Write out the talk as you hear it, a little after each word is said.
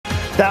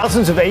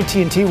Thousands of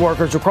AT&T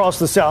workers across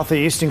the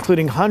Southeast,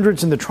 including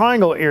hundreds in the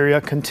Triangle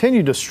area,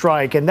 continue to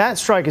strike, and that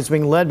strike is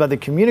being led by the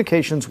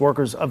Communications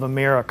Workers of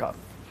America.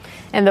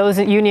 And those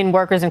union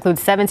workers include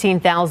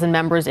 17,000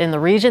 members in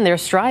the region. Their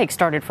strike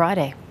started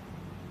Friday.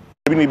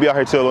 We need to be out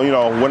here till,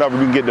 whenever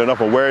we can get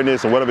enough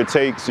awareness and whatever it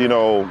takes, trying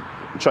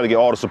to get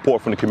all the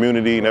support from the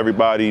community and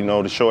everybody,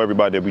 to show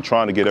everybody that we're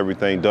trying to get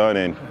everything done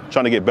and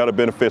trying to get better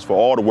benefits for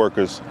all the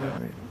workers.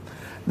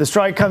 The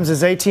strike comes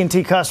as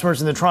AT&T customers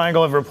in the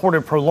Triangle have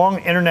reported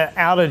prolonged internet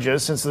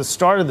outages since the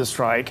start of the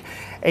strike.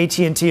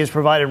 AT&T has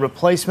provided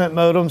replacement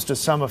modems to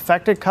some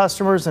affected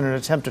customers in an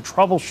attempt to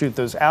troubleshoot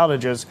those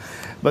outages,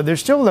 but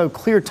there's still no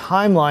clear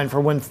timeline for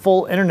when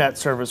full internet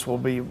service will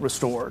be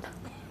restored.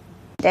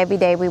 Every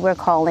day we were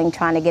calling,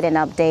 trying to get an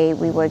update.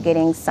 We were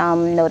getting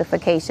some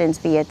notifications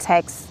via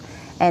text,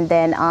 and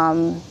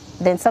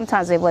then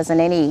sometimes there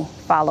wasn't any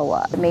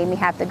follow-up. It made me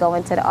have to go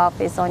into the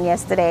office on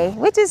yesterday,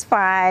 which is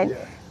fine.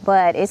 Yeah.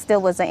 But it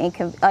still was an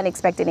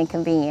unexpected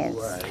inconvenience.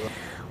 Right.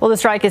 Well, the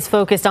strike is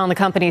focused on the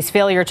company's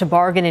failure to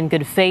bargain in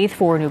good faith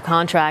for a new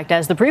contract,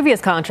 as the previous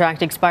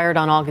contract expired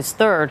on August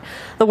 3rd.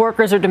 The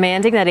workers are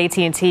demanding that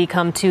AT&T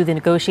come to the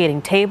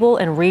negotiating table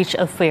and reach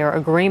a fair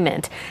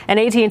agreement. And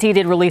AT&T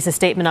did release a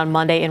statement on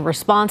Monday in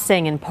response,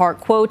 saying in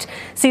part, quote,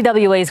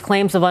 "CWA's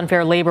claims of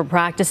unfair labor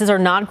practices are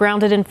not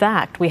grounded in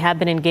fact. We have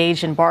been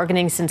engaged in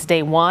bargaining since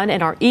day one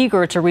and are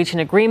eager to reach an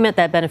agreement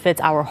that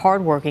benefits our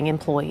hardworking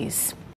employees."